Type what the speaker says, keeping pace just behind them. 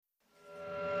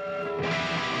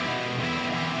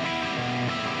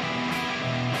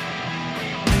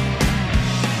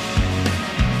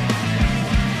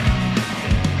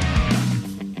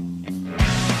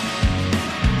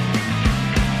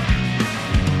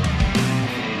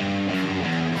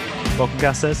Welcome,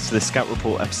 Gassers, to this Scout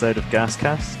Report episode of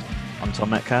Gascast. I'm Tom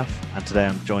Metcalf, and today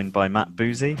I'm joined by Matt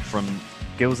Boozy from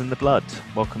Gills in the Blood.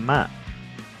 Welcome, Matt.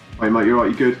 Hey, mate, you all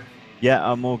right? You good? Yeah,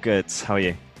 I'm all good. How are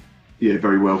you? Yeah,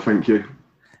 very well, thank you.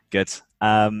 Good.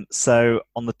 So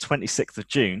on the 26th of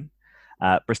June,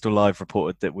 Bristol Live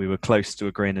reported that we were close to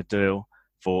agreeing a deal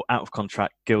for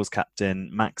out-of-contract Gills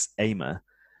captain Max Ehmer.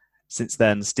 Since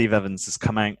then, Steve Evans has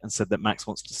come out and said that Max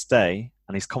wants to stay,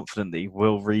 and he's confident that he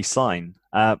will re-sign.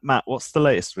 Matt, what's the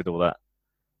latest with all that?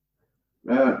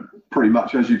 Pretty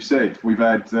much as you've said, we've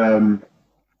had not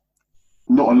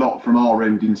a lot from our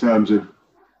end in terms of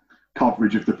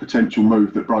coverage of the potential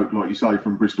move that broke, like you say,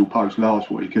 from Bristol Post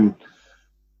last week. And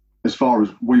as far as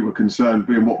we were concerned,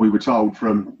 being what we were told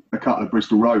from a couple of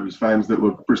Bristol Rovers fans, that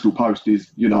were Bristol Post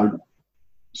is,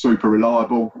 super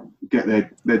reliable, get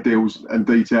their deals and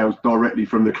details directly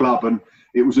from the club, and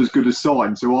it was as good as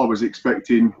signed. So I was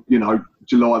expecting,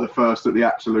 July the 1st at the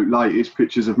absolute latest,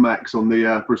 pictures of Max on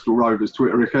the Bristol Rovers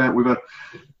Twitter account with a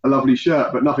lovely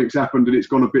shirt, but nothing's happened and it's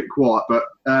gone a bit quiet. But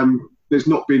there's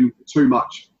not been too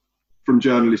much from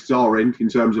journalists our end in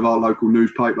terms of our local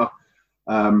newspaper.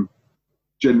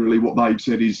 Generally what they've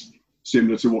said is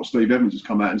similar to what Steve Evans has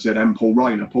come out and said, and Paul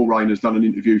Rayner. Paul Rayner's done an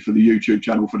interview for the YouTube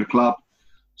channel for the club.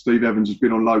 Steve Evans has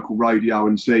been on local radio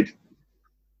and said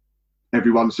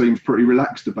everyone seems pretty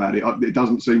relaxed about it. It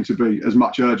doesn't seem to be as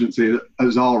much urgency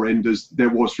as our end as there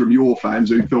was from your fans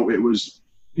who thought it was,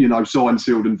 signed,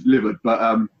 sealed and delivered. But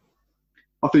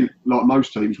I think, like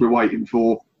most teams, we're waiting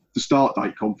for the start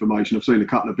date confirmation. I've seen a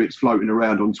couple of bits floating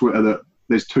around on Twitter that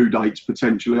there's two dates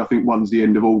potentially. I think one's the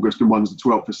end of August and one's the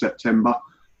 12th of September.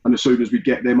 And as soon as we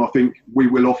get them, I think we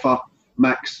will offer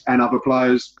Max and other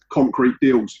players concrete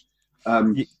deals.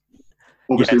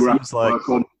 Obviously, we're having to work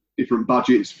on different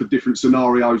budgets for different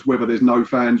scenarios, whether there's no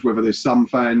fans, whether there's some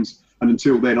fans. And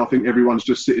until then, I think everyone's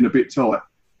just sitting a bit tight.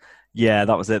 Yeah,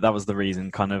 that was it. That was the reason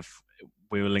kind of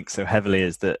we were linked so heavily,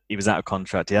 is that he was out of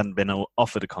contract. He hadn't been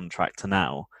offered a contract to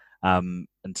now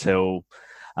until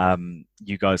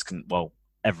you guys can,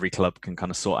 every club can kind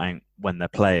of sort out when they're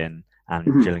playing.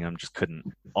 And Gillingham just couldn't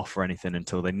offer anything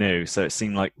until they knew. So it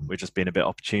seemed like we're just being a bit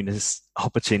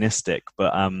opportunistic.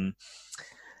 But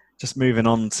just moving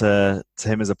on to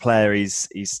him as a player, he's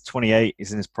 28,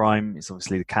 he's in his prime. He's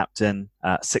obviously the captain,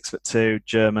 6'2",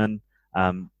 German,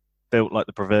 built like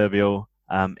the proverbial.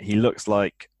 He looks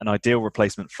like an ideal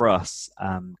replacement for us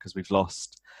because we've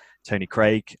lost Tony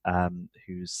Craig,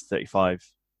 who's 35,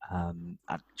 and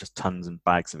just tons and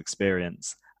bags of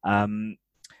experience.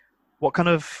 What kind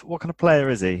of player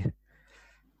is he?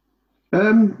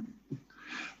 If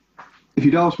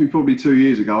you'd asked me probably 2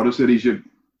 years ago, I'd have said he's your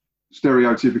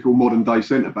stereotypical modern-day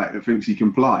centre-back that thinks he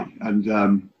can play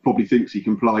and probably thinks he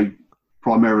can play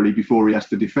primarily before he has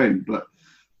to defend. But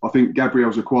I think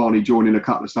Gabriel Zakuani joining a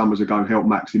couple of summers ago helped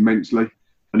Max immensely,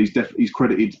 and he's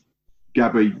credited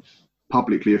Gabby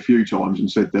publicly a few times and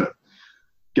said that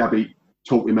Gabby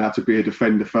taught him how to be a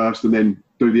defender first and then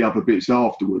do the other bits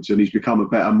afterwards, and he's become a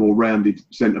better, more rounded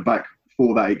centre-back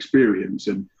for that experience.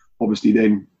 And obviously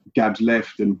then Gab's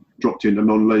left and dropped into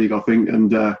non-league, I think,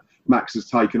 and Max has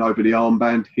taken over the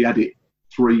armband. He had it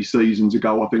 3 seasons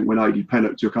ago, I think, when Adi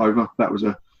Pennock took over. That was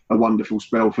a wonderful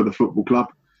spell for the football club,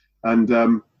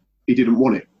 and he didn't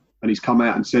want it, and he's come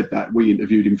out and said that. We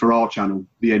interviewed him for our channel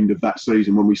the end of that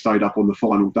season when we stayed up on the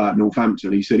final day at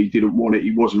Northampton. He said he didn't want it,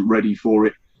 he wasn't ready for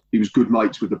it. He was good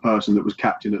mates with the person that was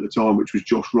captain at the time, which was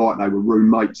Josh Wright. They were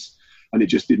roommates, and it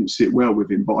just didn't sit well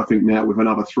with him. But I think now with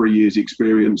another 3 years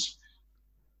experience,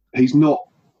 he's not,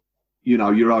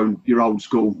 your old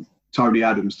school Tony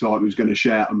Adams type who's going to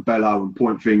shout and bellow and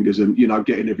point fingers and,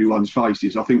 get in everyone's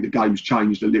faces. I think the game's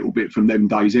changed a little bit from them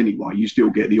days anyway. You still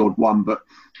get the odd one, but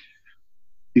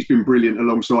he's been brilliant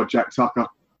alongside Jack Tucker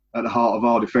at the heart of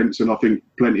our defence, and I think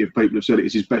plenty of people have said it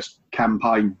is his best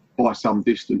campaign by some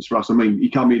distance for us. I mean, he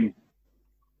came in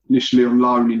initially on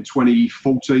loan in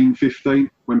 2014-15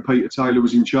 when Peter Taylor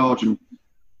was in charge, and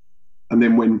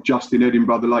then when Justin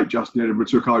Edinburgh, the late Justin Edinburgh,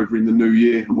 took over in the new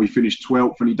year and we finished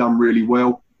 12th and he done really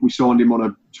well. We signed him on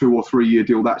a 2 or 3 year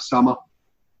deal that summer,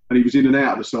 and he was in and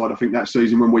out of the side, I think, that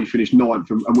season when we finished 9th,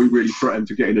 and we really threatened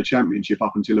to get in a championship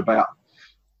up until about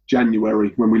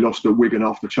January when we lost at Wigan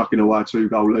after chucking away a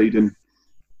 2-goal lead.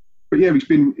 But yeah, he's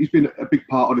been a big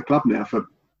part of the club now for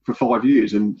 5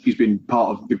 years, and he's been part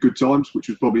of the good times, which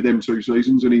was probably them 2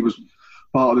 seasons, and he was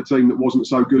part of the team that wasn't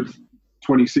so good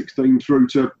 2016 through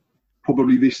to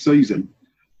probably this season.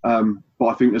 But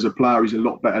I think as a player, he's a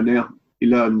lot better now. He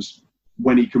learns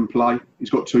when he can play.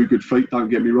 He's got 2 good feet, don't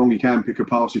get me wrong. He can pick a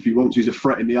pass if he wants. He's a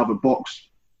threat in the other box.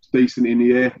 He's decent in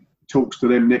the air. Talks to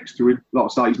them next to him. Like I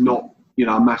say, he's not,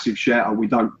 a massive shouter. We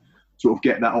don't sort of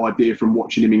get that idea from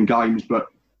watching him in games, but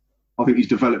I think he's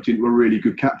developed into a really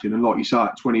good captain. And like you say,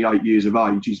 at 28 years of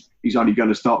age, he's only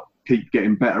going to keep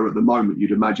getting better at the moment,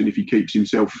 you'd imagine, if he keeps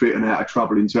himself fit and out of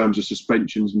trouble in terms of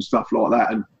suspensions and stuff like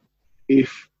that. And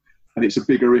it's a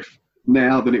bigger if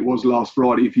now than it was last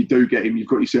Friday, if you do get him, you've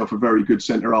got yourself a very good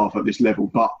centre-half at this level.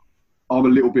 But I'm a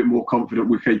little bit more confident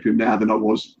we keep him now than I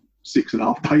was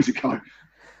 6.5 days ago.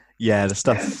 Yeah, the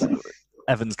stuff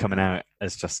Evans coming out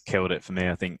has just killed it for me.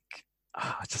 I think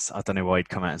I don't know why he'd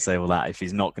come out and say all that if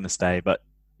he's not going to stay, but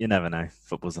you never know.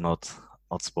 Football's an odd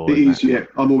sport. It is, yeah.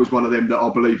 I'm always one of them that I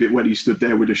believe it when he stood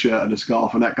there with a shirt and a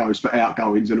scarf, and that goes for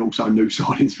outgoings and also new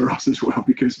signings for us as well,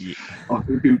 because I've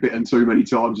been bitten too many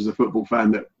times as a football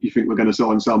fan that you think we're going to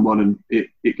sign someone and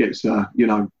it gets,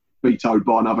 vetoed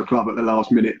by another club at the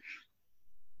last minute.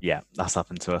 Yeah, that's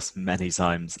happened to us many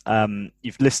times.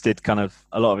 You've listed kind of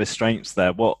a lot of his strengths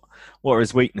there. What are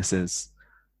his weaknesses?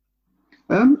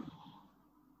 I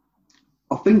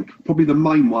think probably the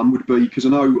main one would be, because I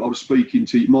know I was speaking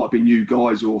to, it might have been you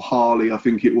guys or Harley, I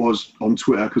think it was, on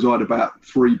Twitter, because I had about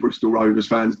 3 Bristol Rovers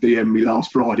fans DM me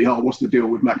last Friday, what's the deal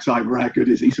with Max Eber, how good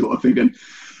is he, sort of thing. And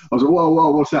I was like,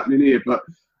 whoa, what's happening here? But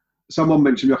someone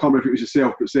mentioned, I can't remember if it was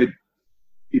yourself, but said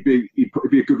he'd be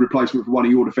a good replacement for one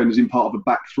of your defenders in part of a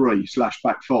back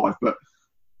 3/back 5. But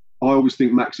I always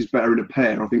think Max is better in a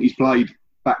pair. I think he's played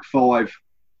back 5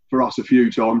 for us a few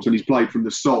times, and he's played from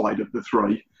the side of the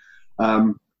 3.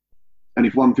 And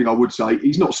if one thing I would say,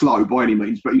 he's not slow by any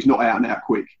means, but he's not out and out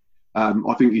quick.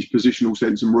 I think his positional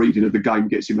sense and reading of the game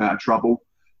gets him out of trouble.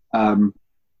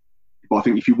 But I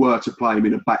think if you were to play him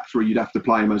in a back 3, you'd have to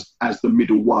play him as the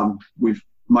middle one with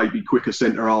maybe quicker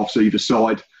centre halves either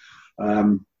side.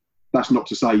 That's not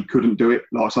to say he couldn't do it.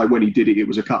 Like I say, when he did it, it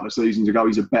was a couple of seasons ago.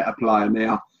 He's a better player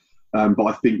now. But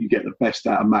I think you get the best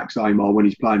out of Max Eber when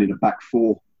he's playing in a back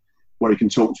 4, where he can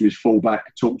talk to his fullback,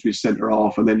 talk to his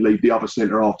centre-half, and then leave the other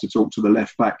centre-half to talk to the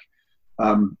left-back.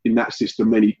 In that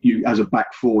system, then you, as a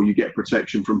back 4, you get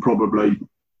protection from probably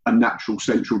a natural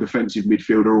central defensive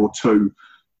midfielder or 2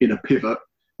 in a pivot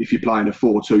if you're playing a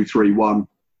 4-2-3-1.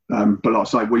 But like I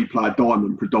say, we play a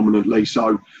diamond predominantly,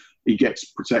 so he gets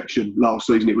protection. Last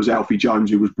season, it was Alfie Jones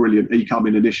who was brilliant. He came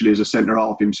in initially as a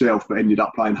centre-half himself, but ended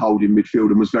up playing holding midfield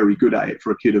and was very good at it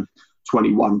for a kid of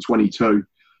 21, 22.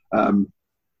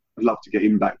 I'd love to get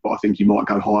him back, but I think he might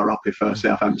go higher up if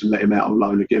Southampton let him out on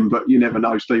loan again. But you never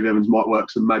know. Steve Evans might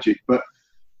work some magic. But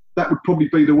that would probably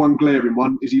be the one glaring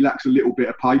one, is he lacks a little bit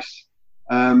of pace.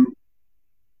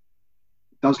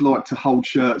 Does like to hold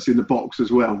shirts in the box as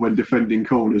well when defending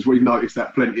corners. We've noticed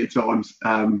that plenty of times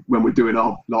when we're doing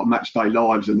our match day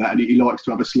lives and that. And he likes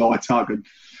to have a sly tug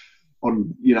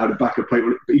on the back of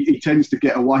people. He tends to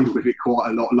get away with it quite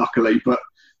a lot, luckily. But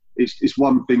it's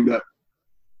one thing that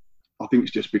I think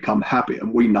it's just become habit,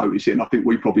 and we notice it, and I think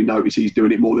we probably notice he's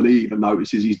doing it more than he even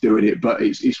notices he's doing it. But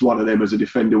it's one of them as a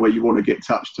defender where you want to get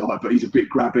touch tight, but he's a bit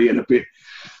grabby and a bit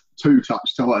too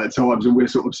touch tight at times, and we're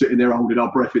sort of sitting there holding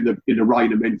our breath in the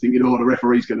rain and then thinking, the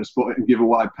referee's going to spot it and give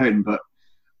away a pen. But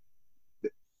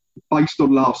based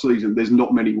on last season, there's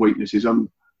not many weaknesses.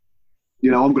 I'm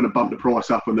going to bump the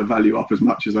price up and the value up as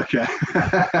much as I can.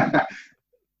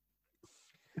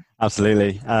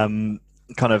 Absolutely. A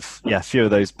few of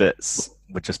those bits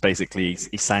were just basically,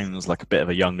 he sounds like a bit of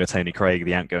a younger Tony Craig,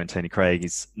 the outgoing Tony Craig.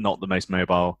 He's not the most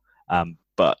mobile,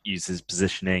 but uses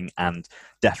positioning and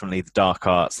definitely the dark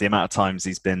arts. The amount of times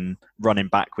he's been running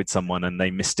back with someone and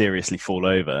they mysteriously fall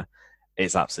over,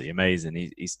 it's absolutely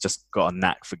amazing. He's just got a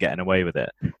knack for getting away with it.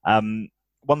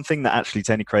 One thing that actually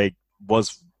Tony Craig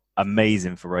was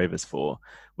amazing for Rovers for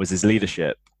was his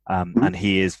leadership. And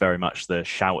he is very much the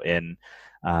shouting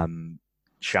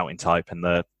type and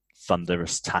the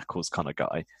thunderous tackles kind of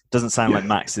guy. Doesn't sound like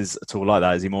Max is at all like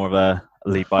that. Is he more of a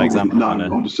lead by example? No, I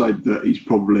would say that he's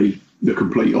probably the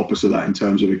complete opposite of that in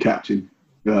terms of a captain.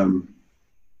 Like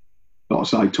I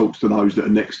say, talks to those that are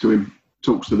next to him,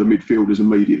 talks to the midfielders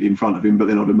immediately in front of him, but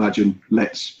then I'd imagine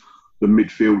lets the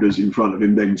midfielders in front of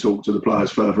him then talk to the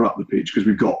players further up the pitch, because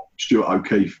we've got Stuart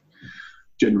O'Keefe,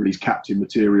 generally his captain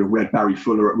material. We had Barry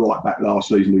Fuller at right back last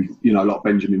season, who, like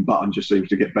Benjamin Button, just seems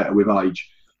to get better with age.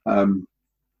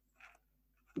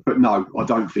 But no, I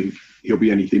don't think he'll be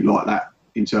anything like that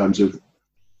in terms of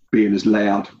being as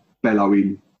loud,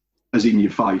 bellowing, as in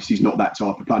your face. He's not that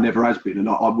type of player, never has been, and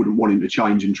I wouldn't want him to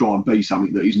change and try and be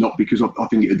something that he's not, because I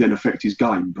think it would then affect his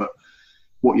game. But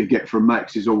what you get from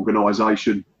Max is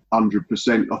organisation,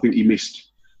 100%. I think he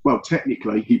missed, well,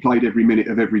 technically, he played every minute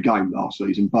of every game last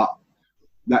season, but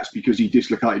that's because he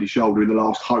dislocated his shoulder in the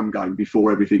last home game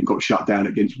before everything got shut down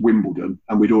against Wimbledon,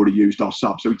 and we'd already used our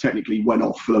sub. So he technically went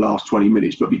off for the last 20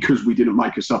 minutes. But because we didn't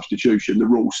make a substitution, the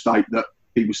rules state that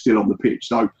he was still on the pitch.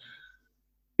 So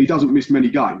he doesn't miss many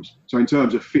games. So in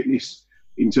terms of fitness,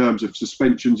 in terms of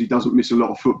suspensions, he doesn't miss a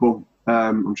lot of football.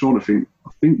 I'm trying to think.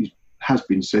 I think he has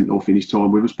been sent off in his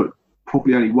time with us, but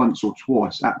probably only once or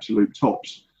twice, absolute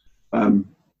tops.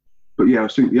 But yeah, I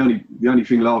think the only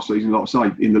thing last season, like I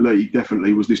say, in the league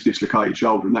definitely was this dislocated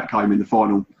shoulder, and that came in the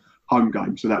final home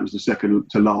game. So that was the second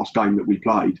to last game that we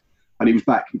played, and he was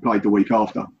back. He played the week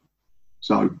after,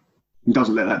 so he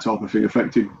doesn't let that type of thing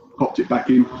affect him. Popped it back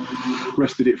in,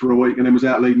 rested it for a week, and then was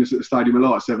out leading us at the Stadium of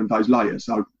Light 7 days later.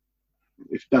 So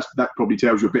if that probably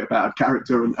tells you a bit about her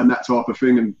character and that type of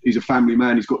thing. And he's a family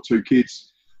man. He's got 2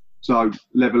 kids, so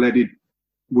level-headed.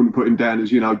 Wouldn't put him down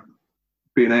as,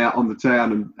 being out on the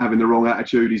town and having the wrong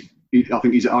attitude. I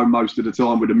think he's at home most of the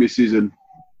time with the missus and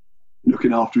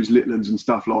looking after his little ones and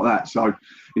stuff like that. So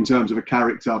in terms of a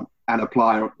character and a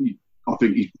player, I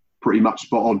think he's pretty much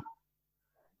spot on.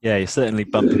 Yeah, you're certainly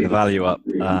bumping the value up.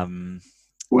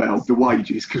 Well, the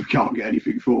wages, because we can't get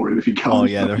anything for him if he can't. Oh,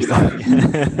 yeah, there's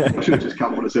that. I should have just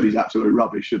come on and said he's absolute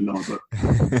rubbish, shouldn't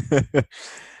I? But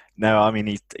no, I mean,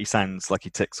 he sounds like he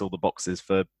ticks all the boxes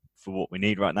for what we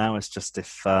need right now. It's just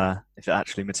if it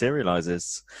actually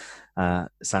materialises, it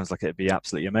sounds like it'd be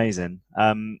absolutely amazing.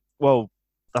 Well,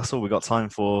 that's all we've got time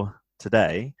for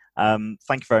today.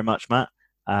 Thank you very much, Matt.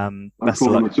 Best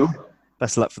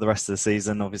of luck for the rest of the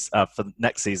season. Obviously, for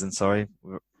next season. Sorry,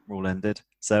 we're all ended.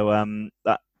 So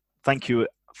thank you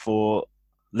for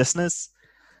listeners.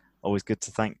 Always good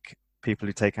to thank people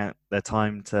who take out their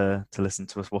time to listen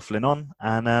to us waffling on.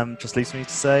 And just leaves me to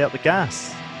say, up the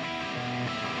gas.